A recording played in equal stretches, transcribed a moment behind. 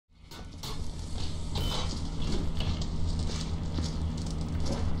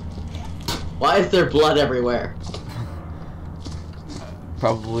Why is there blood everywhere?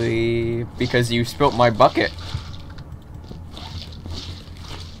 Probably because you spilt my bucket.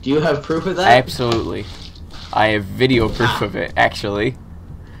 Do you have proof of that? Absolutely. I have video proof of it, actually.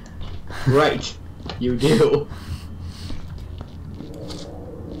 Right. You do.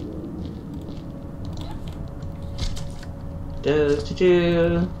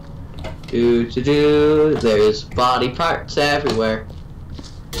 Do. There's body parts everywhere.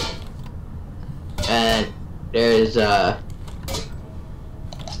 And there's oh.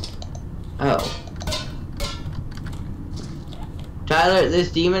 Tyler, there's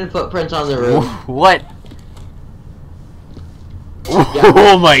demon footprints on the roof. What? Yeah.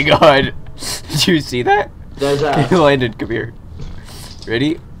 Oh my god. Did you see that? There's Landon, come here.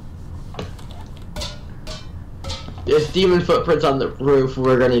 Ready? There's demon footprints on the roof.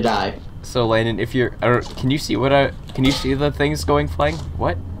 We're gonna die. So Landon, if you're, can you see can you see the things going flying?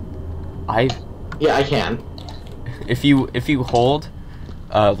 What? Yeah, I can. If you hold,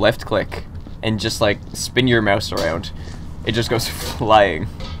 left click, and just like spin your mouse around, it just goes flying.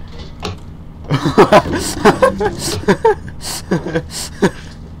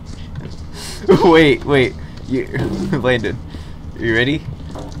 wait, Landon, are you ready?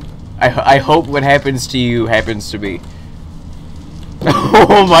 I hope what happens to you happens to me.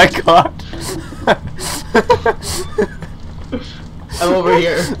 Oh my god! I'm over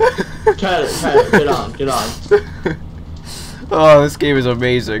here. Tyler, get on. Oh, this game is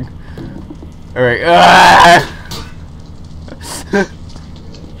amazing. Alright. Ah!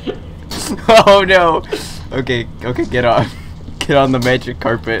 Oh no! Okay, get on. Get on the magic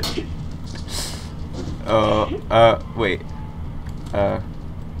carpet. Wait.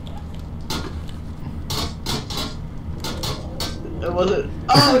 It wasn't.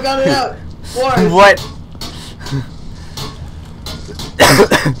 Oh, I got it out! What?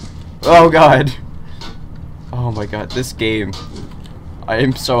 Oh god. Oh my god, this game. I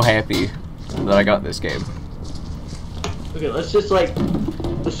am so happy that I got this game. Okay, let's just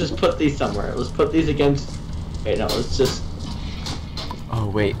put these somewhere. Let's put these against. Wait, no, let's just. Oh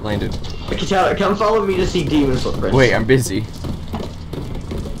wait, Landon. Okay, Tyler, come follow me to see demon footprints. Wait, I'm busy.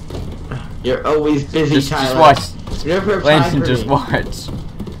 You're always busy, Tyler. Just watch. You never have Landon, time for just me. watch.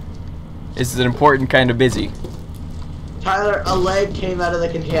 This is an important kind of busy. Tyler, a leg came out of the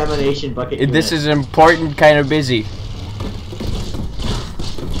contamination bucket. This is an important kind of busy.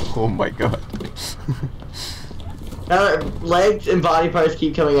 Oh my god. Tyler, legs and body parts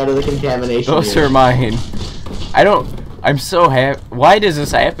keep coming out of the contamination. Those are mine. I'm so happy. Why does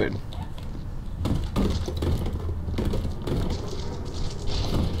this happen?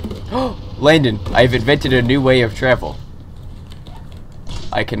 Landon, I've invented a new way of travel.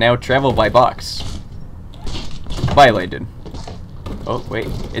 I can now travel by box. Bye, Landon. Oh, wait.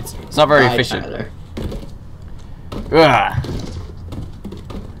 It's not very efficient. Tyler. Ugh.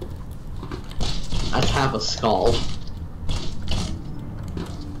 I have a skull.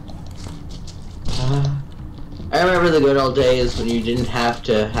 I remember the good old days when you didn't have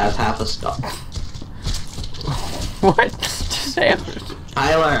to have half a skull. What just happened?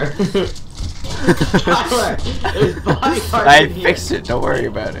 Tyler! Tyler! There's body parts I in here. fixed it, don't worry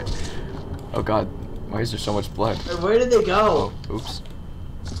about it. Oh god, why is there so much blood? Where did they go? Oh, oops.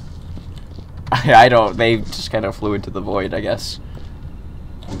 I don't, they just kind of flew into the void, I guess.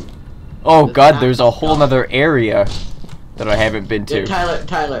 Oh god, there's a whole nother area that I haven't been to. Yeah,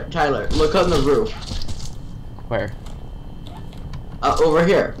 Tyler, look on the roof. Where? Over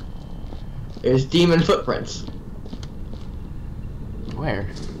here. There's demon footprints. Where?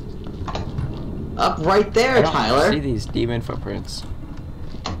 Up right there, I don't Tyler. see these demon footprints.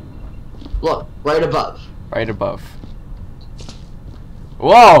 Look, right above. Right above.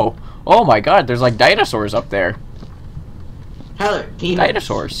 Whoa! Oh my god, there's like dinosaurs up there. Tyler, demons.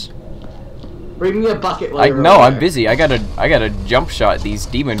 Dinosaurs. Bring me a bucket while you're No, over I'm there. busy. I gotta jump shot these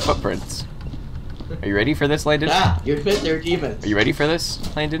demon footprints. Are you ready for this, Landon? Yeah, you admit they're demons. Are you ready for this,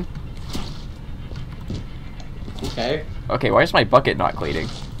 Landon? Okay. Okay, why is my bucket not cleaning?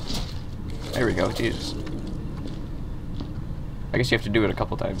 There we go, Jesus. I guess you have to do it a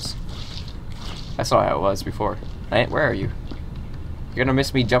couple times. I saw how it was before. Where are you? You're gonna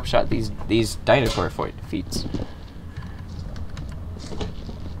miss me jump shot these dinosaur feet.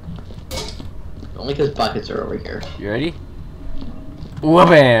 Only because buckets are over here. You ready?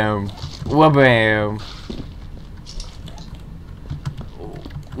 Wha-bam! Wha-bam!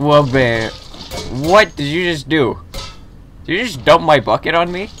 Wha-bam! What did you just do? Did you just dump my bucket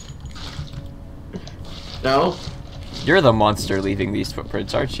on me? No? You're the monster leaving these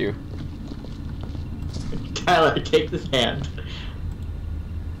footprints, aren't you? Tyler, take this hand.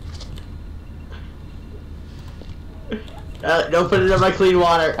 Don't put it in my clean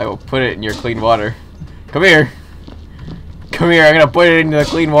water. I will put it in your clean water. Come here. Come here, I'm gonna put it into the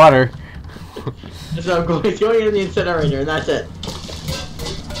clean water. So it's going in the incinerator, and that's it.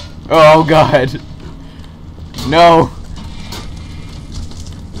 Oh god. No.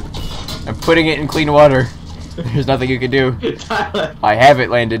 I'm putting it in clean water. There's nothing you can do. Tyler. I have it,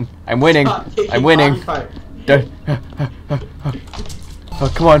 Landon. I'm winning. I'm winning.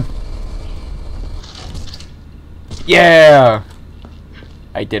 Oh, come on. Yeah!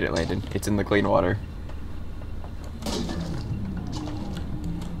 I did it, Landon. It's in the clean water.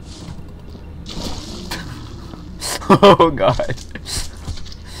 Oh god.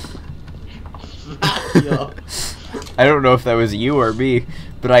 I don't know if that was you or me,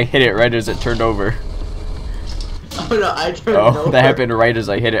 but I hit it right as it turned over. Oh no, I turned it over. That happened right as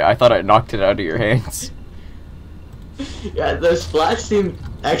I hit it. I thought I knocked it out of your hands. Yeah, the splash seemed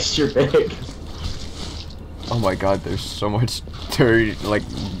extra big. Oh my god, there's so much dirt, like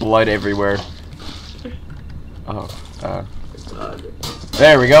blood everywhere. Oh,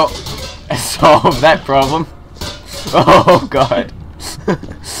 there we go. Solve that problem. Oh god.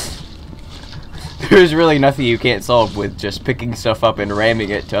 There's really nothing you can't solve with just picking stuff up and ramming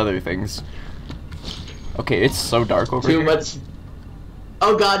it to other things. Okay, it's so dark over here. Too much.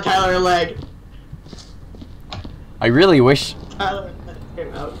 Oh god, Tyler, leg. I really wish. Tyler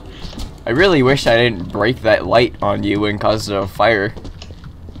came out. I really wish I didn't break that light on you and cause a fire.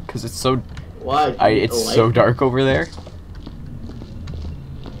 Cause it's so. Why? It's so dark over there.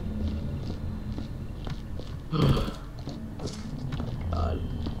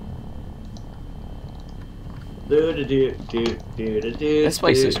 This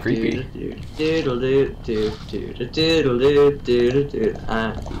place is creepy.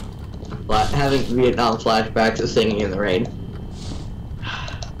 Having Vietnam flashbacks of singing in the rain.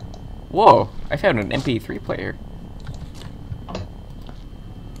 Whoa! I found an MP3 player.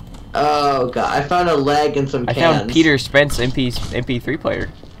 Oh god! I found a leg and some cans. I found Peter Spence MP3 player.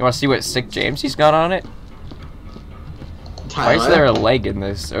 You want to see what sick jams he's got on it? Tyler? Why is there a leg in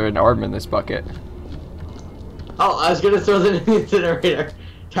this or an arm in this bucket? Oh, I was gonna throw that in the incinerator.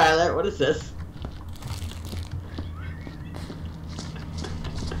 Tyler, what is this?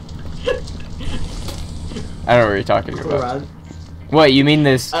 I don't know what you're talking about. Run. What, you mean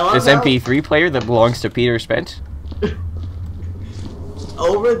this how- MP3 player that belongs to Peter Spence?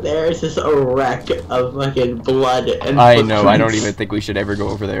 Over there is just a wreck of fucking blood and I know, I don't even think we should ever go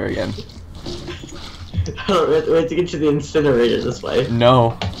over there again. We have to get to the incinerator this way.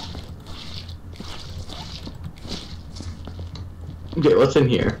 No. Okay, what's in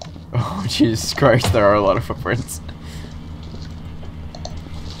here? Oh, Jesus Christ, there are a lot of footprints.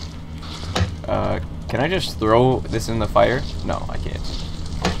 Can I just throw this in the fire? No, I can't.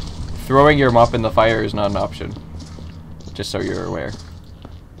 Throwing your mop in the fire is not an option. Just so you're aware.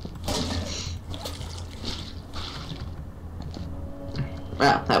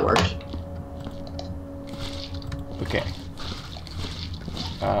 Ah, that worked. Okay.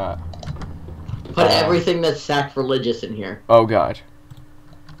 Put everything that's sacrilegious in here. Oh god.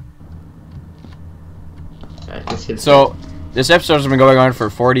 Okay, this gets So, this episode's been going on for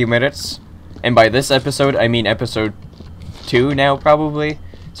 40 minutes. And by this episode, I mean episode 2 now, probably.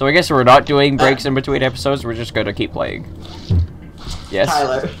 So I guess we're not doing breaks in between episodes, we're just gonna keep playing. Yes?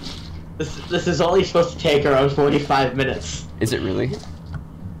 Tyler, this is only supposed to take around 45 minutes. Is it really?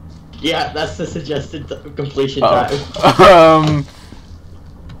 Yeah, that's the suggested completion Oh. time.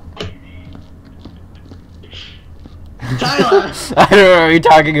 Tyler! I don't know what you're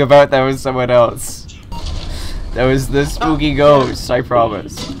talking about, that was someone else. That was the spooky ghost, I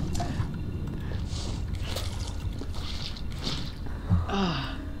promise.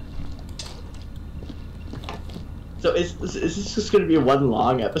 So is this just gonna be one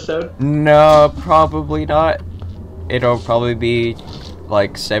long episode? No, probably not. It'll probably be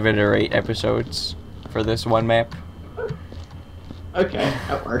like 7 or 8 episodes for this one map. Okay,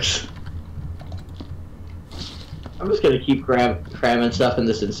 that works. I'm just gonna keep cramming stuff in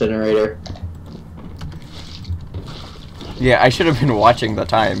this incinerator. Yeah, I should have been watching the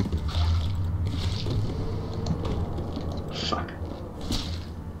time. Fuck.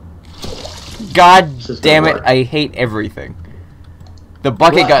 God damn it, work. I hate everything. The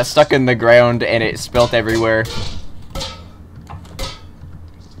bucket got stuck in the ground and it spilt everywhere.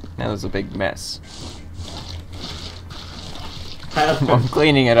 That was a big mess. I'm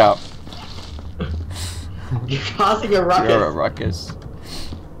cleaning it up. You're causing a ruckus. You're a ruckus.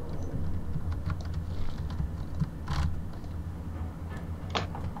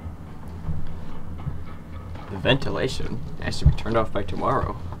 The ventilation has to be turned off by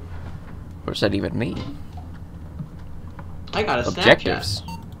tomorrow. What does that even mean? I got a objectives. Snapchat.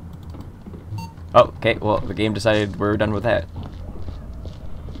 Oh, okay. Well, the game decided we're done with that.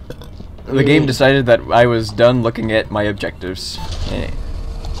 The game decided that I was done looking at my objectives.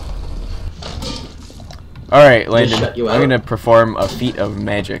 Alright, Landon. shut you out. I'm gonna perform a feat of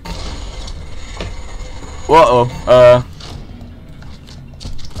magic. Whoa.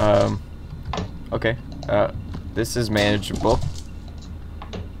 Okay. This is manageable.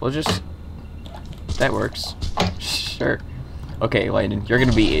 We'll just... That works. Sure. Okay, Landon, you're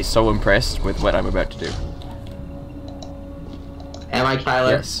gonna be so impressed with what I'm about to do. Am I,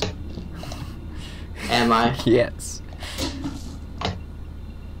 Tyler? Yes. Am I? Yes.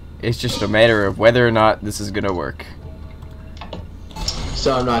 It's just a matter of whether or not this is gonna work.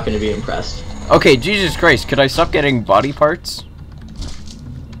 So I'm not gonna be impressed. Okay, Jesus Christ, could I stop getting body parts?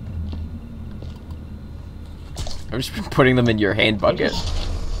 I'm just putting them in your hand bucket.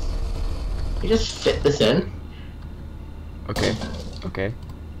 You just fit this in. Okay. Okay.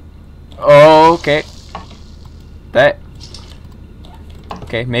 Oh, okay. That...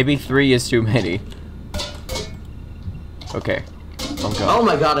 Okay, maybe 3 is too many. Okay. Oh god. Oh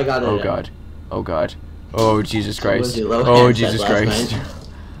my god, I got it. Oh god. Oh god. Oh Jesus Christ. Low Oh hand Jesus said last Christ. night.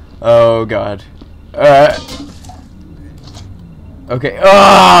 Oh god. Okay.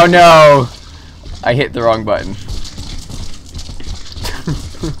 Oh no! I hit the wrong button.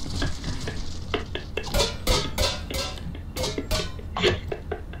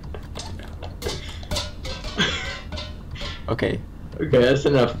 Okay. Okay, that's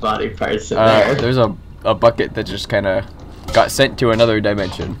enough body parts in there. There's a bucket that just kind of got sent to another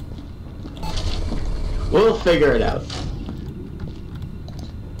dimension. We'll figure it out.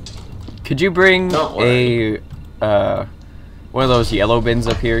 Could you bring Don't a one of those yellow bins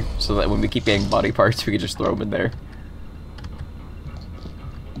up here so that when we keep getting body parts, we can just throw them in there?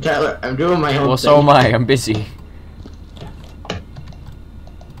 Tyler, I'm doing my own Well, thing. so am I. I'm busy.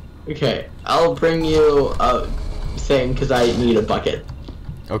 Okay, I'll bring you a thing because I need a bucket.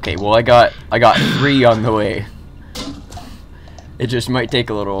 Okay, well I got 3 on the way. It just might take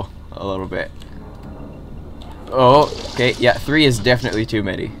a little bit. Oh, okay, yeah, 3 is definitely too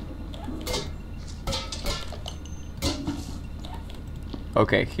many.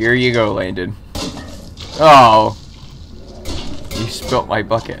 Okay, here you go, Landon. Oh, you spilt my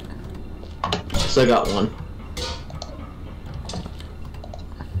bucket. Still got one.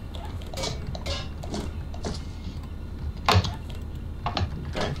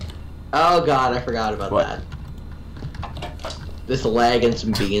 Okay. Oh god, I forgot about What? that. This lag and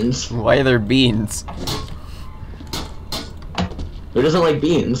some beans. Why are there beans? Who doesn't like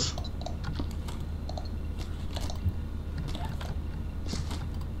beans?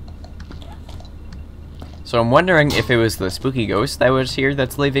 So I'm wondering if it was the spooky ghost that was here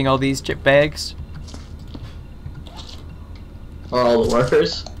that's leaving all these chip bags. Or all the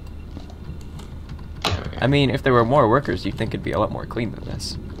workers? I mean, if there were more workers, you'd think it'd be a lot more clean than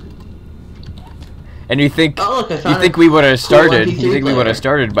this. And you think we would have started? MP3 You think we would player. have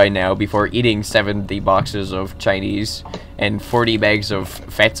started by now before eating 70 boxes of Chinese and 40 bags of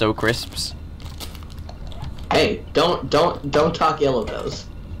Fatso crisps? Hey, don't talk ill of those.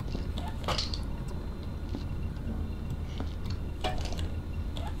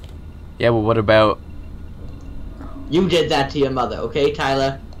 Yeah, well, what about? You did that to your mother, okay,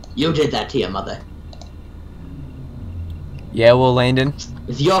 Tyler? You did that to your mother. Yeah, well, Landon.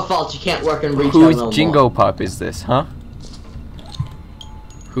 It's your fault you can't work in retail Whose no more. Jingo Pop is this, huh?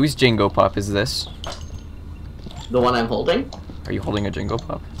 Whose Jingo Pop is this? The one I'm holding? Are you holding a Jingo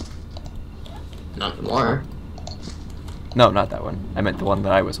Pop? Not anymore. No, not that one. I meant the one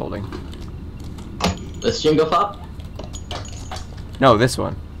that I was holding. This Jingo Pop? No, this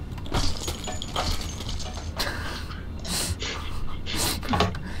one.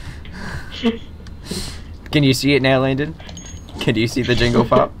 Can you see it now, Landon? Can you see the Jingo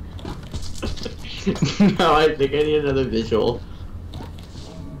Pop? No, I think I need another visual.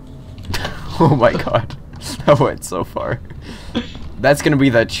 Oh my god. That went so far. That's gonna be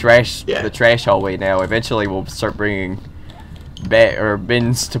the trash hallway now. Eventually we'll start bringing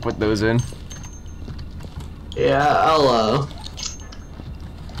bins to put those in. Yeah, I'll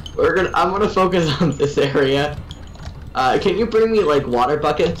I'm gonna focus on this area. Can you bring me like water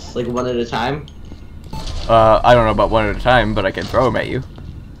buckets, like one at a time? I don't know about one at a time, but I can throw them at you.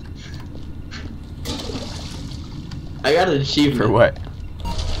 I got an achievement. For what?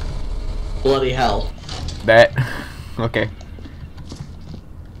 Bloody hell. That? Okay.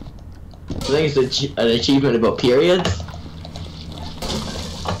 I think it's an achievement about periods.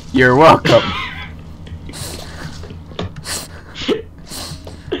 You're welcome.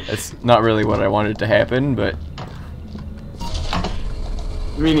 That's not really what I wanted to happen, but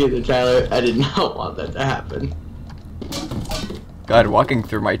Me neither, Tyler. I did not want that to happen. God, walking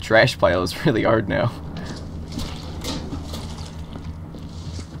through my trash pile is really hard now.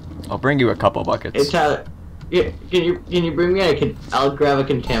 I'll bring you a couple buckets. Hey Tyler, yeah, can you bring me I'll grab a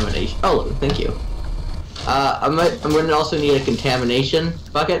contamination. Oh, thank you. I'm gonna also need a contamination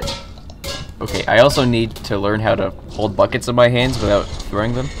bucket. Okay, I also need to learn how to hold buckets in my hands without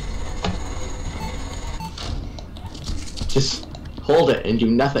throwing them. Just hold it and do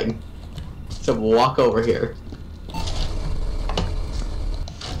nothing. So walk over here.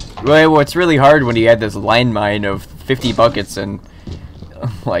 Well, it's really hard when you add this landmine of 50 buckets and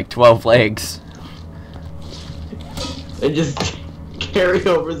like 12 legs. And just carry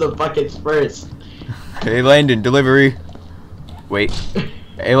over the buckets first. Hey Landon, delivery. Wait.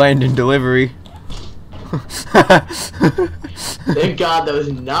 Hey Landon, delivery. Thank God that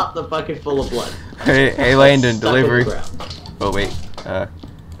was not the bucket full of blood. Hey Landon, Stuck in delivery. the ground. Oh wait.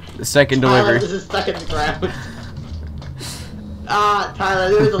 The second Tyler, delivery. this is stuck in the ground. Ah, Tyler,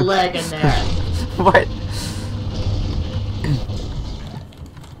 there's a leg in there. What?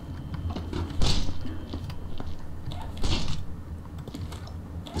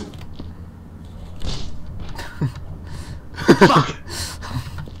 Fuck!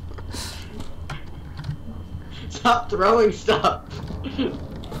 Stop throwing stuff!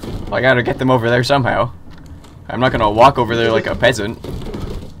 Well, I gotta get them over there somehow. I'm not gonna walk over there like a peasant.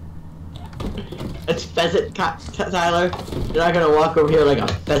 It's pheasant, Tyler. You're not gonna walk over here like a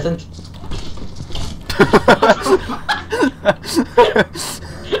pheasant.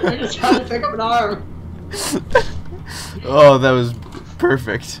 I'm just trying to pick up an arm. Oh, that was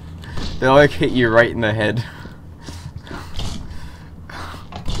perfect. They'll like hit you right in the head.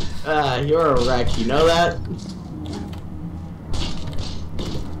 You're a wreck, you know that?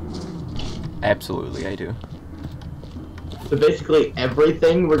 Absolutely, I do. So basically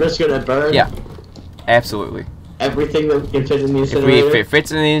everything we're just gonna burn? Yeah, absolutely. Everything that can fit in the incinerator? If it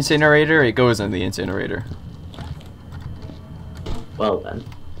fits in the incinerator, it goes in the incinerator. Well then.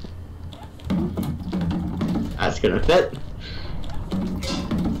 That's gonna fit.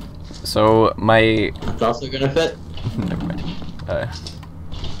 So, my... It's also gonna fit. Never mind.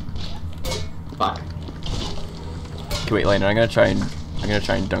 Fuck. Okay, wait, Landon, I'm gonna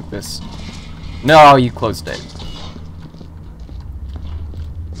try and dunk this. No, you closed it.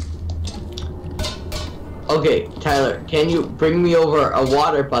 Okay, Tyler, can you bring me over a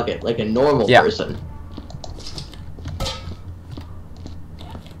water bucket like a normal person?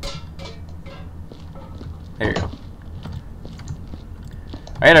 There you go.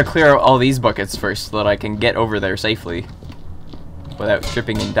 I gotta clear out all these buckets first so that I can get over there safely without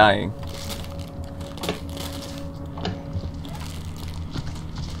tripping and dying.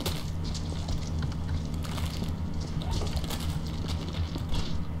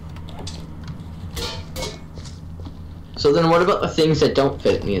 So then what about the things that don't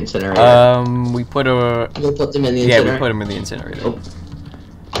fit in the incinerator? We put a... We'll put them in the incinerator? Yeah, we put them in the incinerator. Oh.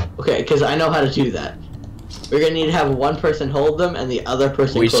 Okay, because I know how to do that. We're gonna need to have one person hold them and the other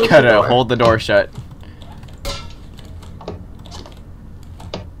person We close just the gotta door. hold the door shut.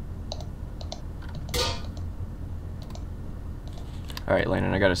 Alright,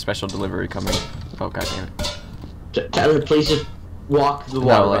 Landon, I got a special delivery coming. Oh, god damn it. Tyler, please just walk the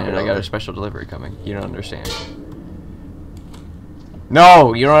water No, bucket Landon, I got over. a special delivery coming. You don't understand.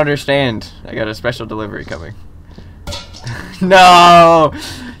 No, you don't understand. I got a special delivery coming. No!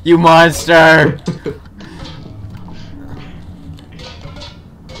 You monster!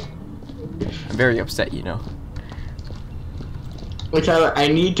 I'm very upset, you know. Wait, Tyler, I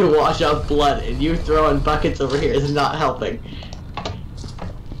need to wash off blood, and you throwing buckets over here is not helping.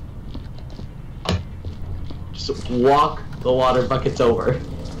 Just walk the water buckets over.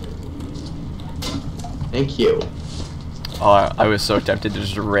 Thank you. Oh, I was so tempted to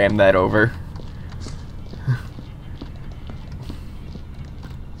just ram that over.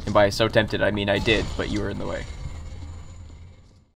 And by so tempted, I mean I did, but you were in the way.